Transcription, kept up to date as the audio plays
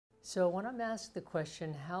So when I'm asked the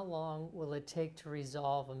question, how long will it take to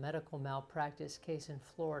resolve a medical malpractice case in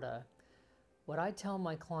Florida? What I tell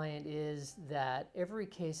my client is that every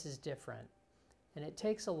case is different. And it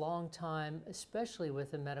takes a long time, especially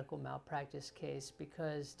with a medical malpractice case,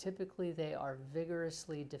 because typically they are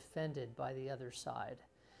vigorously defended by the other side.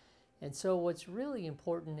 And so what's really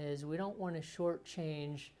important is we don't want to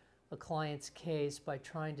shortchange a client's case by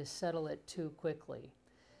trying to settle it too quickly.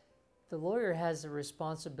 The lawyer has the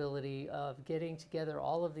responsibility of getting together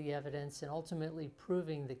all of the evidence and ultimately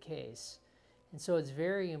proving the case. And so it's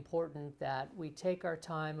very important that we take our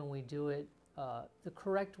time and we do it the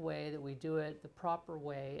correct way, that we do it the proper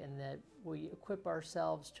way, and that we equip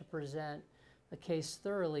ourselves to present a case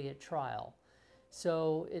thoroughly at trial.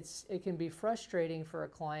 So it can be frustrating for a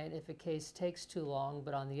client if a case takes too long,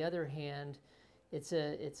 but on the other hand, it's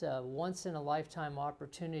a once-in-a-lifetime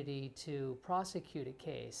opportunity to prosecute a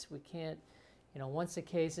case. We can't, once a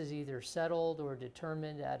case is either settled or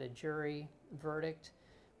determined at a jury verdict,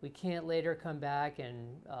 we can't later come back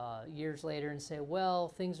and years later and say, well,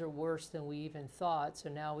 things are worse than we even thought, so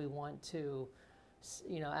now we want to,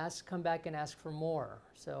 come back and ask for more.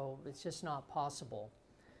 So it's just not possible.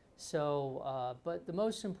 So, but the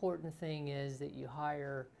most important thing is that you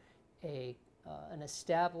hire an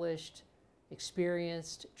established,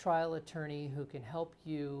 experienced trial attorney who can help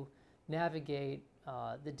you navigate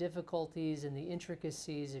the difficulties and the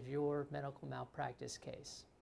intricacies of your medical malpractice case.